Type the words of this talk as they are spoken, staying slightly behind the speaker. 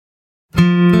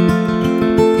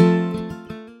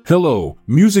Hello,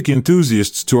 music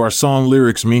enthusiasts, to our Song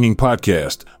Lyrics Meaning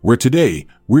podcast, where today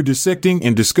we're dissecting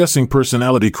and discussing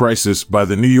Personality Crisis by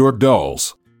the New York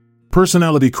Dolls.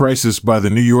 Personality Crisis by the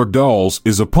New York Dolls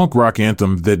is a punk rock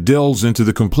anthem that delves into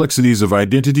the complexities of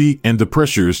identity and the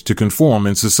pressures to conform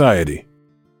in society.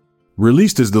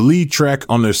 Released as the lead track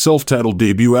on their self-titled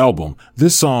debut album,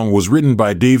 this song was written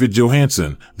by David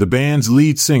Johansen, the band's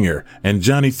lead singer, and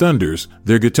Johnny Thunders,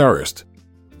 their guitarist.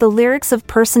 The lyrics of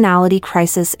Personality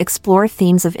Crisis explore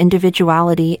themes of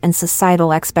individuality and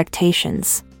societal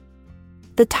expectations.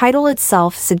 The title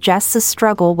itself suggests a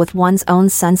struggle with one's own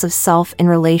sense of self in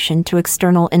relation to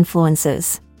external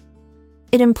influences.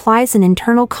 It implies an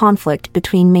internal conflict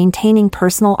between maintaining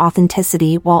personal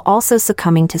authenticity while also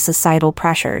succumbing to societal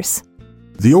pressures.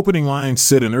 The opening lines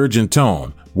set an urgent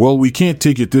tone: "Well, we can't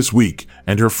take it this week,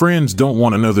 and her friends don't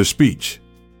want another speech."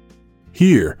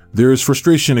 Here, there is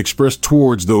frustration expressed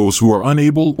towards those who are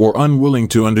unable or unwilling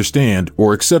to understand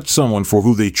or accept someone for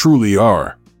who they truly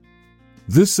are.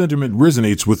 This sentiment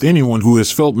resonates with anyone who has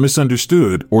felt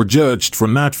misunderstood or judged for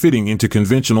not fitting into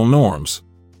conventional norms.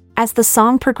 As the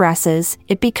song progresses,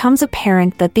 it becomes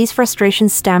apparent that these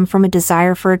frustrations stem from a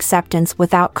desire for acceptance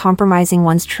without compromising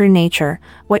one's true nature.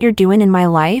 "What you're doing in my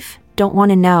life? Don't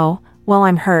want to know. Well,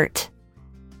 I'm hurt."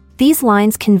 These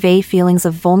lines convey feelings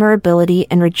of vulnerability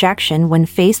and rejection when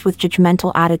faced with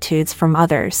judgmental attitudes from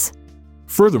others.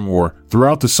 Furthermore,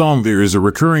 throughout the song there is a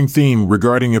recurring theme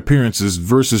regarding appearances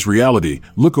versus reality.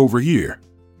 "Look over here.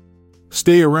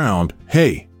 Stay around.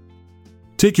 Hey.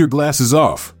 Take your glasses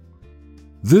off."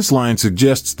 This line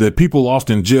suggests that people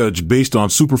often judge based on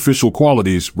superficial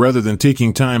qualities rather than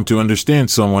taking time to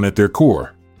understand someone at their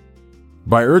core.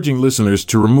 By urging listeners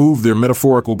to remove their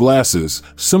metaphorical glasses,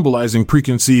 symbolizing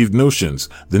preconceived notions,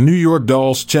 the New York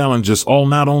Dolls challenge us all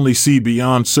not only see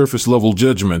beyond surface-level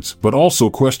judgments, but also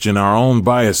question our own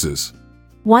biases.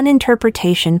 One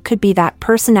interpretation could be that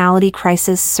Personality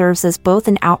Crisis serves as both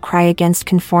an outcry against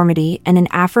conformity and an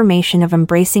affirmation of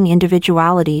embracing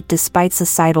individuality despite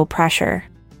societal pressure.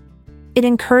 It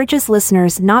encourages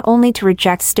listeners not only to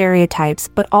reject stereotypes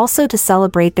but also to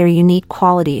celebrate their unique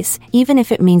qualities, even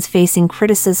if it means facing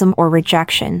criticism or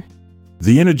rejection.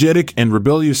 The energetic and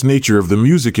rebellious nature of the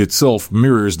music itself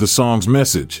mirrors the song's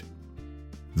message.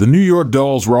 The New York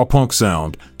Dolls' raw punk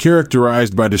sound,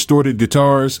 characterized by distorted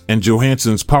guitars and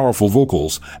Johansen's powerful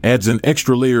vocals, adds an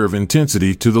extra layer of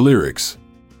intensity to the lyrics.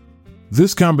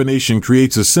 This combination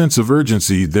creates a sense of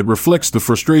urgency that reflects the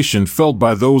frustration felt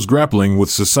by those grappling with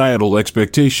societal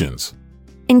expectations.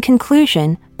 In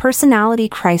conclusion, Personality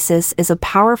Crisis is a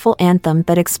powerful anthem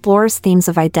that explores themes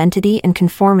of identity and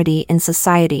conformity in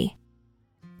society.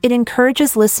 It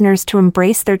encourages listeners to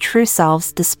embrace their true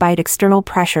selves despite external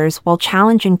pressures while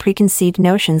challenging preconceived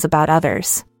notions about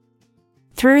others.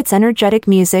 Through its energetic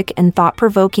music and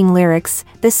thought-provoking lyrics,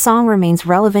 this song remains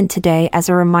relevant today as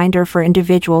a reminder for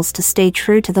individuals to stay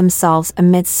true to themselves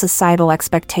amidst societal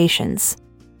expectations.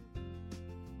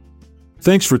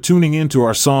 Thanks for tuning in to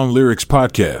our Song Lyrics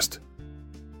podcast.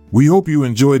 We hope you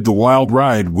enjoyed the wild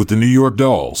ride with the New York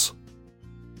Dolls.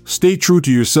 Stay true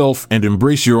to yourself and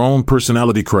embrace your own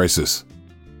personality crisis.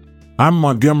 I'm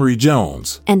Montgomery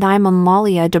Jones. And I'm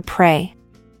Amalia Dupre.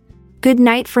 Good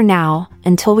night for now,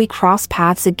 until we cross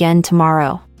paths again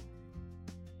tomorrow.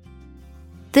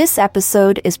 This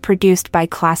episode is produced by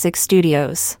Classic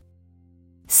Studios.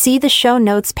 See the show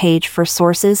notes page for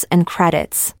sources and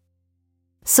credits.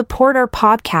 Support our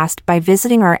podcast by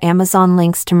visiting our Amazon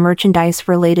links to merchandise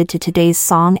related to today's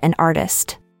song and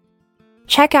artist.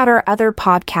 Check out our other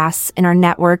podcasts in our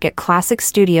network at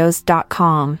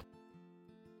classicstudios.com.